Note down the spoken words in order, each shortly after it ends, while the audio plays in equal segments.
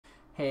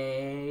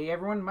Hey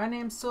everyone, my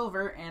name's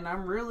Silver, and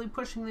I'm really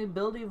pushing the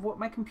ability of what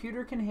my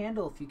computer can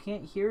handle. If you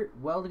can't hear it,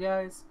 well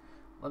guys,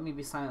 let me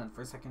be silent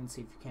for a second and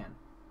see if you can.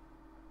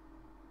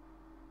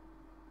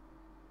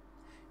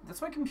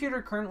 That's my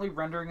computer currently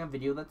rendering a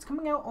video that's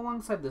coming out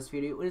alongside this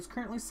video. It is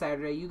currently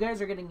Saturday. You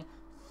guys are getting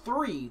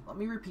three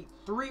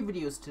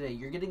videos today.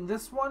 You're getting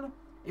this one,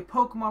 a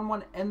Pokemon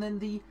one, and then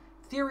the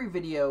theory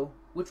video,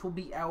 which will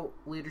be out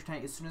later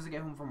tonight as soon as I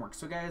get home from work.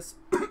 So guys,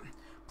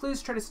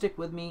 please try to stick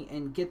with me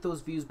and get those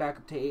views back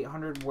up to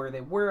 800 where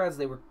they were as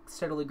they were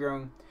steadily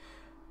growing.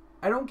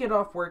 I don't get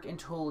off work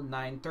until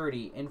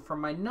 9:30, and from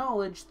my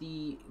knowledge,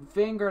 the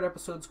Vanguard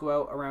episodes go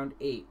out around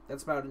 8.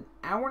 That's about an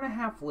hour and a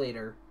half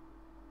later.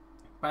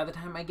 By the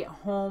time I get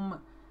home,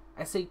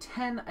 I say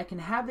 10, I can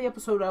have the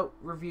episode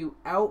review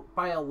out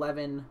by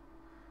 11,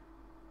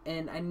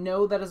 and I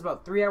know that is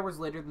about 3 hours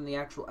later than the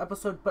actual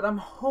episode, but I'm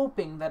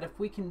hoping that if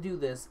we can do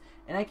this,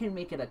 and I can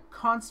make it a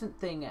constant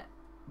thing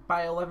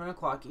by 11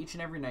 o'clock each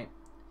and every night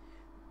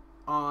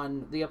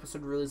on the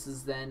episode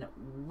releases, then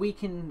we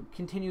can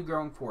continue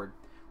growing forward.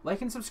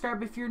 Like and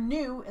subscribe if you're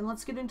new, and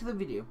let's get into the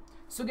video.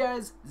 So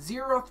guys,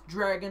 Zeroth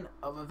Dragon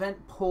of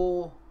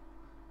Eventual,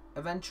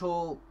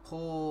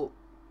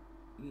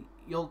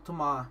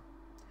 Ultima.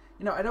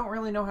 You know, I don't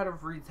really know how to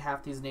read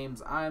half these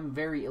names. I'm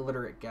very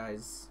illiterate,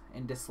 guys,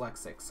 and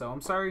dyslexic, so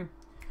I'm sorry.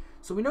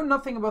 So we know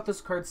nothing about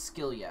this card's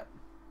skill yet.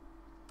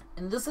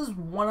 And this is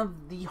one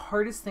of the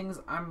hardest things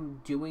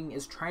I'm doing,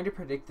 is trying to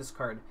predict this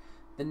card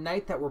the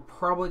night that we're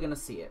probably going to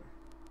see it.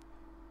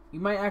 You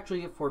might actually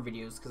get 4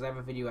 videos, because I have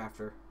a video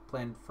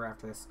planned for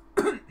after this.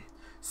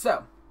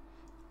 So,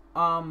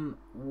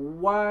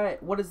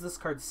 what is this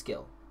card's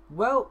skill?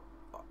 Well,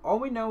 all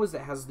we know is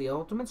it has the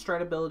ultimate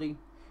stride ability,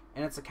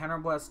 and it's a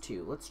counterblast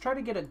too. Let's try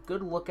to get a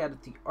good look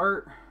at the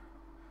art.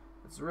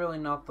 It's really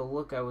not the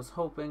look I was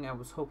hoping. I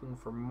was hoping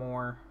for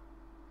more.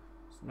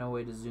 There's no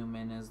way to zoom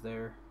in, is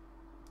there?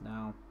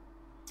 No.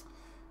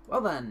 Well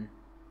then,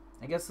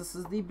 I guess this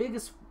is the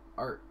biggest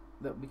art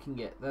that we can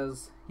get.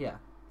 Yeah.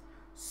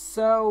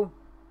 So,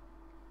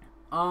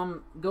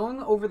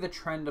 going over the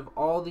trend of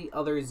all the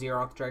other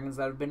Zeroth dragons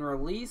that have been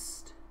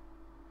released,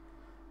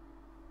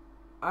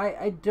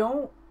 I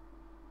don't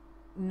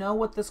know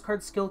what this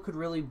card's skill could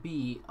really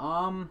be.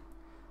 I'm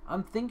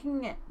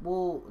thinking it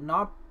will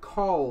not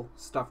call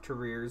stuff to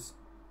rears.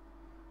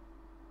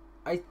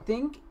 I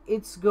think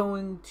it's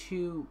going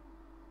to...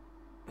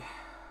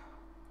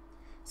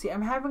 See,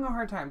 I'm having a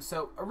hard time.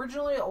 So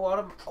originally, a lot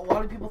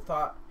of people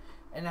thought,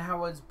 and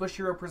how as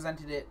Bushiroad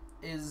presented it,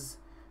 is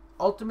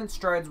ultimate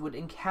strides would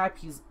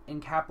encapsule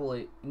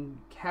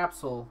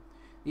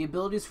the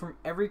abilities from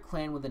every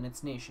clan within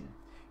its nation.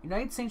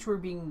 United Sanctuary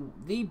being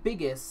the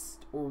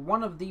biggest, or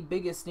one of the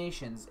biggest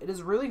nations, it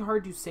is really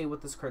hard to say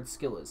what this card's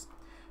skill is.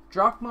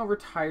 Drachma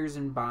retires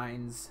and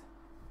binds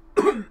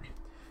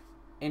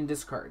and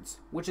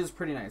discards, which is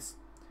pretty nice.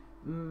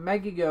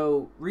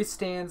 Megigo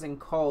restands and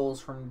calls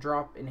from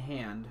drop in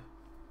hand.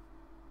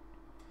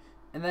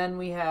 And then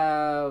we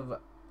have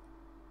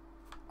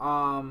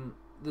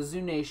the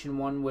Zoo Nation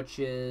one, which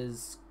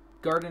is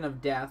Garden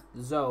of Death,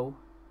 Zo,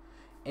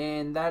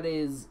 and that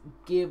is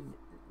give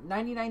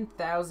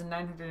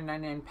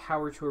 99,999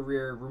 power to a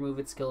rear, remove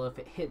its skill. If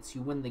it hits,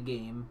 you win the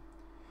game.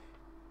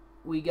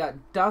 We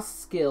got Dust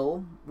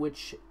Skill,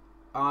 which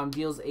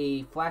deals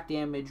a flat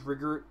damage,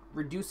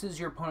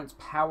 reduces your opponent's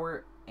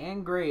power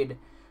and grade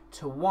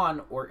to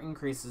 1 or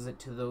increases it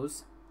to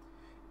those.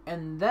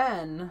 And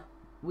then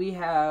we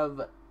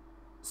have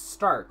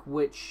Stark,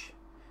 which,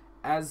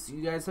 as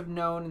you guys have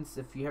known, and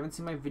if you haven't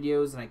seen my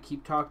videos and I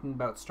keep talking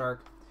about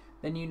Stark,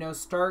 then you know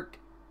Stark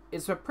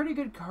is a pretty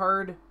good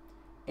card,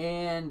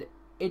 and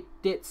it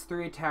gets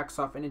 3 attacks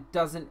off, and it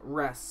doesn't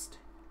rest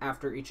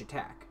after each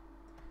attack.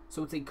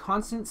 So it's a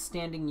constant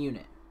standing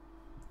unit,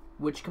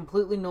 which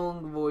completely null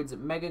and voids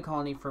Mega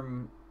Colony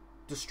from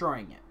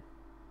destroying it.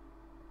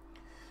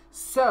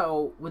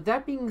 So, with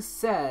that being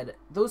said,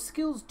 those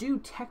skills do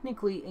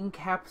technically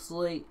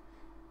encapsulate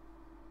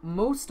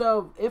most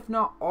of, if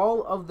not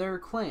all of their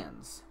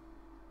clans.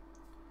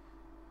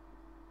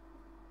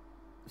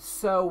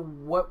 So,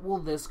 what will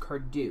this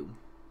card do?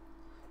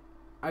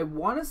 I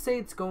want to say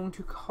it's going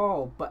to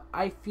call, but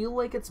I feel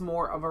like it's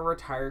more of a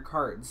retire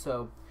card.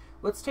 So,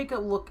 let's take a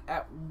look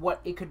at what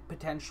it could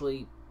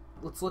potentially...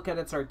 Let's look at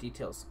its art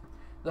details.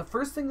 The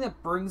first thing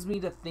that brings me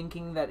to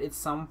thinking that it's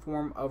some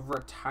form of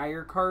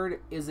retire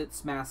card is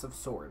its massive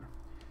sword.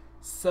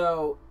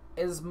 So,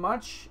 as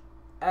much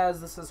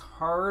as this is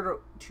hard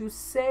to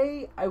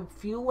say, I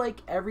feel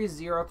like every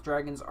Zeroth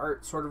Dragon's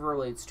art sort of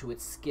relates to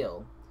its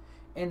skill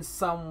in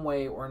some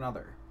way or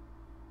another.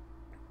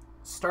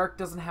 Stark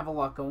doesn't have a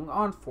lot going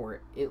on for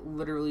it. It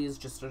literally is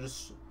just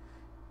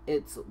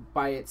it's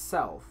by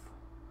itself,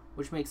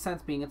 which makes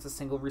sense being it's a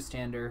single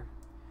restander.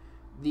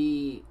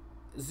 The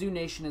Zoo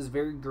Nation is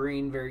very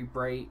green, very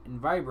bright and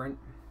vibrant,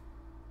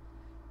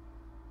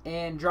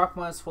 and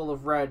Drachma is full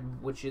of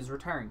red, which is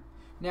retiring.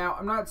 Now,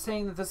 I'm not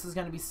saying that this is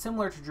going to be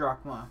similar to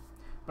Drachma,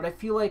 but I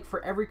feel like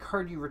for every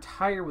card you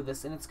retire with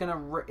this, and it's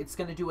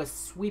gonna do a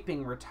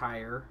sweeping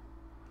retire,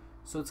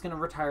 So it's going to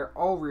retire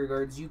all rear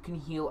guards. You can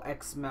heal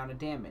X amount of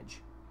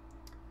damage.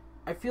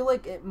 I feel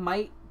like it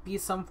might be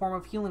some form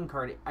of healing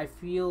card. I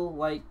feel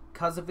like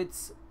because of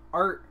its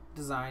art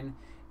design,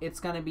 it's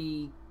going to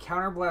be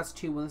Counterblast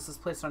 2. When this is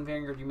placed on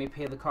Vanguard, you may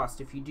pay the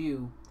cost. If you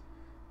do,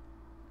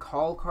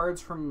 call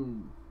cards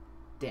from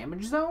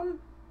Damage Zone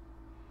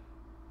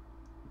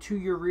to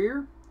your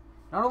rear.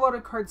 Not a lot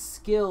of card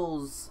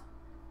skills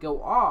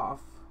go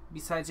off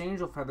besides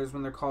Angel Feathers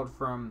when they're called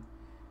from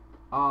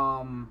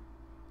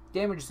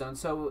Damage Zone.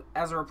 So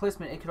as a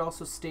replacement, it could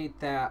also state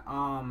that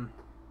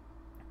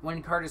when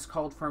a card is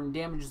called from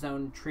Damage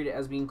Zone, treat it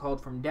as being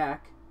called from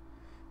deck,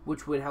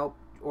 which would help,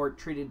 or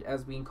treated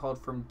as being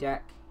called from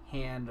deck,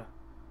 hand,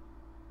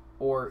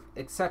 or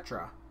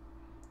etc.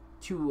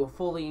 to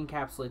fully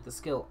encapsulate the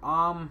skill.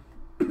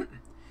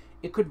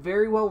 It could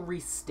very well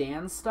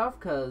restand stuff,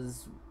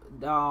 because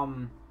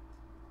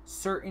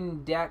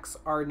certain decks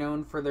are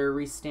known for their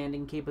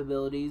restanding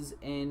capabilities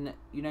in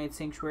United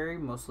Sanctuary,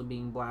 mostly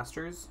being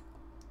blasters.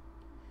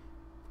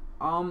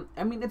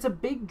 I mean, it's a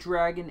big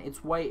dragon,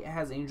 it's white, it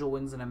has angel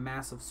wings, and a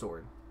massive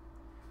sword.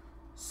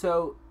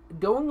 So,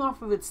 going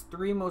off of its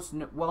three most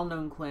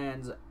well-known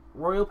clans,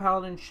 Royal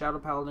Paladin, Shadow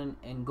Paladin,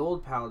 and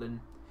Gold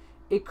Paladin,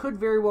 it could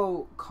very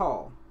well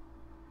call.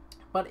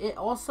 But it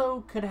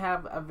also could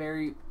have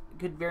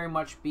could very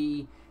much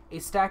be a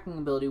stacking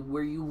ability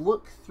where you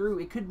look through,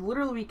 it could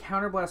literally be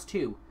Counterblast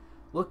 2.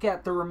 Look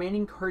at the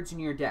remaining cards in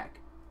your deck.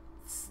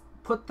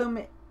 Put them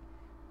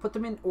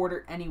in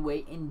order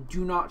anyway, and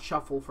do not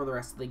shuffle for the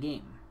rest of the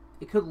game.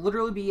 It could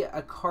literally be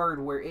a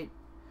card where it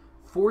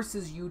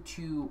forces you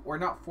to, or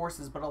not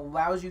forces, but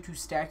allows you to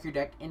stack your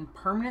deck and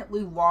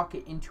permanently lock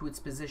it into its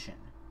position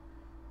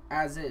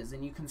as is.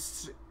 And you can,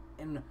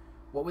 and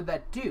what would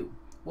that do?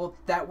 Well,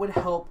 that would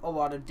help a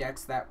lot of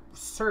decks that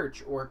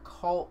search or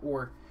call,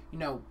 or, you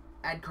know,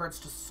 add cards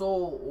to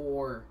soul,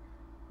 or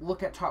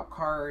look at top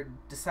card,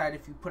 decide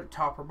if you put it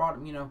top or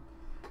bottom, you know.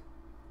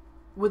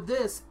 With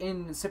this,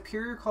 in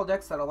superior call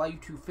decks that allow you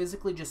to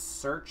physically just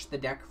search the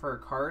deck for a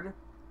card,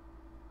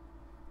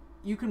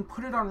 you can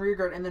put it on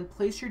rearguard and then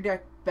place your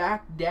deck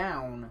back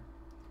down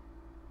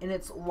in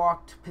its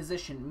locked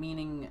position,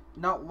 meaning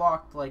not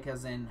locked like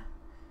as in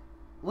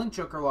Link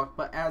Joker locked,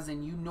 but as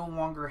in you no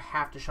longer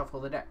have to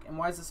shuffle the deck. And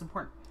why is this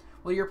important?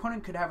 Well, your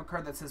opponent could have a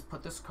card that says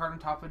put this card on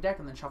top of a deck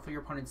and then shuffle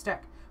your opponent's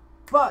deck.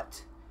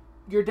 But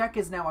your deck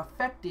is now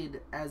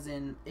affected, as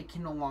in it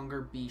can no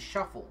longer be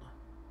shuffled,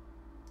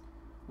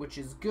 which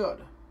is good.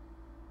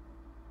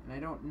 And I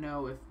don't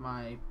know if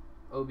my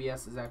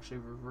OBS is actually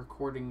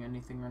recording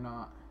anything or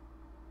not.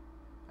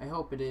 I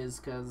hope it is,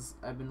 because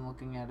I've been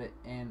looking at it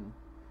and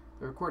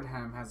the record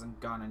time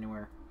hasn't gone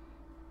anywhere.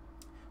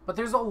 But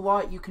there's a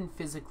lot you can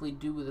physically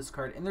do with this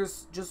card, and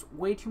there's just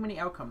way too many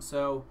outcomes.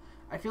 So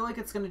I feel like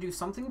it's going to do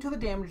something to the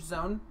damage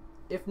zone.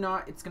 If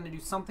not, it's going to do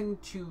something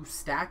to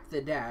stack the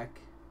deck,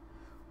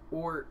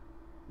 or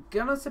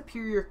gonna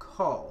superior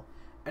call.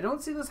 I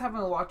don't see this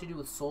having a lot to do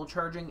with soul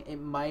charging. It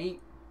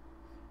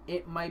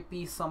might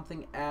be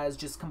something as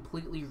just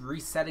completely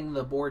resetting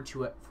the board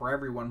to it for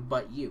everyone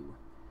but you.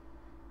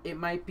 It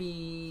might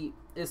be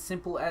as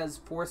simple as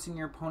forcing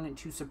your opponent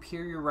to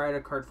superior ride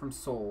a card from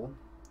soul.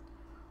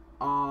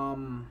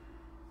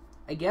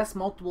 I guess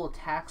multiple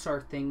attacks are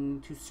a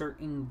thing to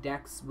certain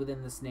decks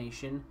within this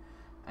nation.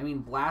 I mean,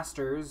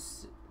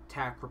 blasters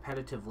attack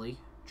repetitively.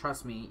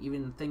 Trust me,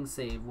 even thing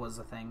save was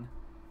a thing.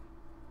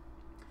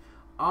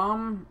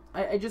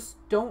 I just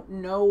don't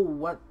know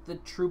what the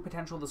true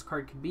potential of this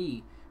card could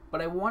be,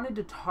 but I wanted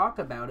to talk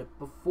about it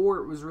before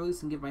it was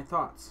released and give my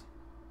thoughts.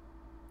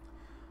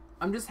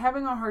 I'm just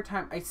having a hard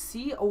time. I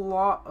see a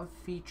lot of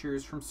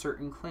features from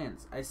certain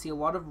clans. I see a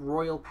lot of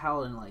Royal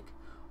Paladin, like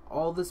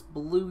all this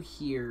blue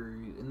here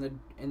in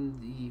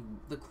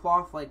the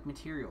cloth-like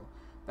material.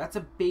 That's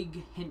a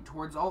big hint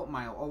towards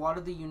Altmile. A lot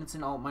of the units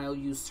in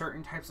Altmile use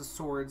certain types of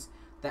swords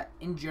that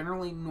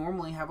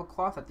normally have a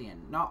cloth at the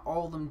end. Not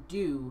all of them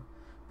do,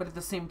 but at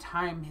the same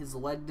time, his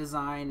leg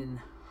design and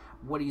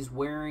what he's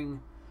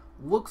wearing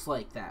looks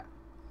like that.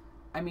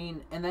 I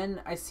mean, and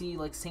then I see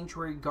like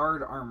Sanctuary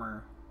Guard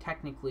armor.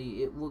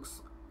 Technically, it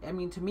looks, I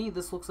mean, to me,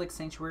 this looks like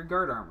Sanctuary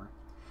Guard armor.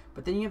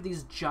 But then you have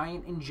these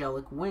giant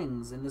angelic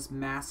wings and this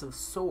massive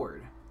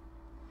sword,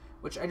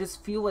 which I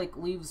just feel like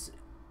leaves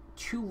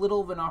too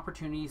little of an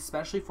opportunity,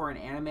 especially for an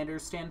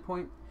animator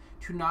standpoint,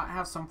 to not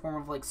have some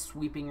form of like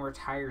sweeping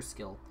retire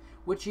skill.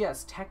 Which,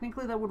 yes,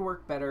 technically that would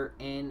work better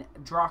in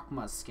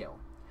Drachma's skill.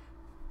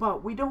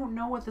 But we don't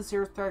know what the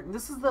Zeroth Dragon...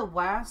 This is the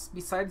last,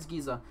 besides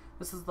Giza,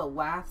 this is the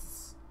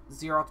last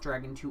Zeroth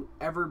Dragon to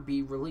ever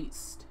be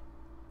released.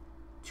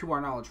 To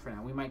our knowledge for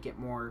now. We might get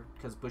more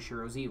because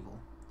Bushiro's evil.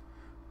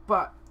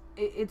 But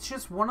it's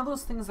just one of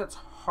those things that's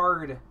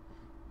hard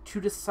to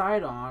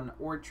decide on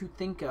or to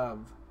think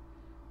of,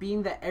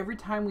 being that every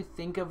time we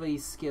think of a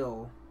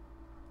skill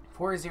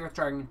for a Zeroth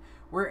Dragon,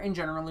 we're in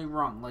generally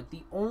wrong. Like,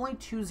 the only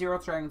two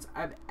Zeroth Dragons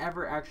I've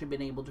ever actually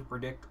been able to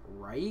predict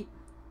right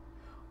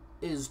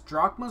is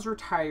Drachma's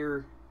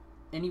Retire,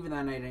 and even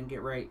that I didn't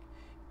get right,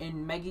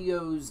 and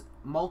Megio's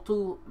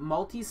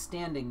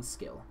multi-standing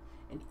skill.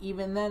 And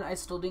even then, I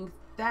still didn't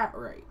get that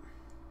right.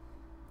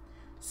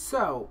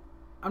 So,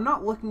 I'm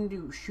not looking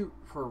to shoot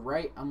for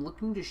right, I'm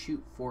looking to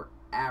shoot for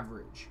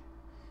average.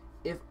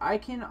 If I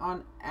can,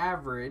 on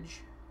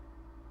average,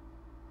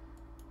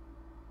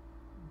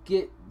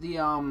 get the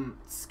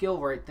skill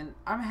right, then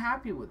I'm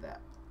happy with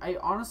that. I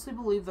honestly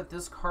believe that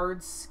this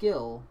card's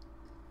skill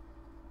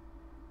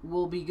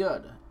will be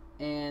good,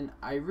 and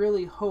I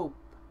really hope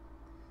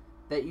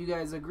that you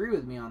guys agree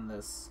with me on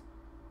this.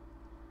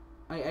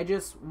 I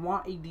just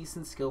want a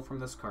decent skill from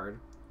this card.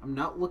 I'm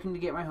not looking to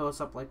get my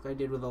hopes up like I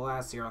did with the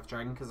last Zeroth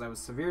Dragon, because I was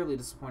severely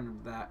disappointed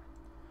with that.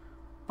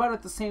 But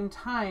at the same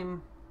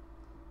time,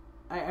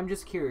 I'm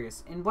just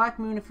curious. In Black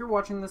Moon, if you're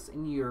watching this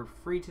and you're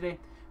free today,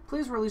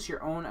 please release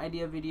your own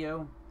idea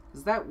video,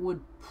 because that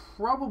would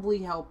probably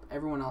help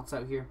everyone else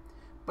out here.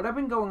 But I've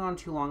been going on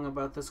too long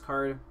about this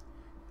card.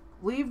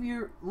 Leave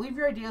your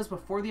ideas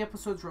before the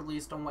episode's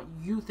released on what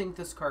you think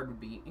this card would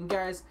be. And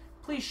guys,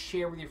 please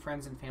share with your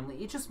friends and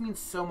family. It just means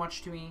so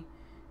much to me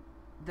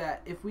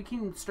that if we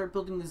can start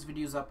building these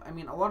videos up. I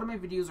mean, a lot of my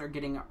videos are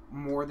getting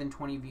more than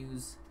 20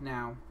 views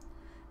now,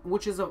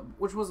 which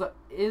was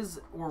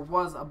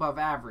above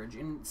average,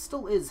 and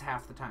still is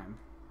half the time.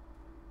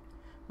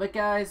 But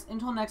guys,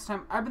 until next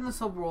time, I've been the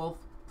Silver Wolf.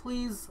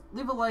 Please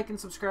leave a like and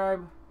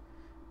subscribe,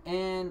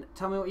 and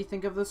tell me what you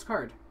think of this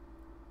card.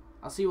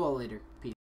 I'll see you all later. Peace.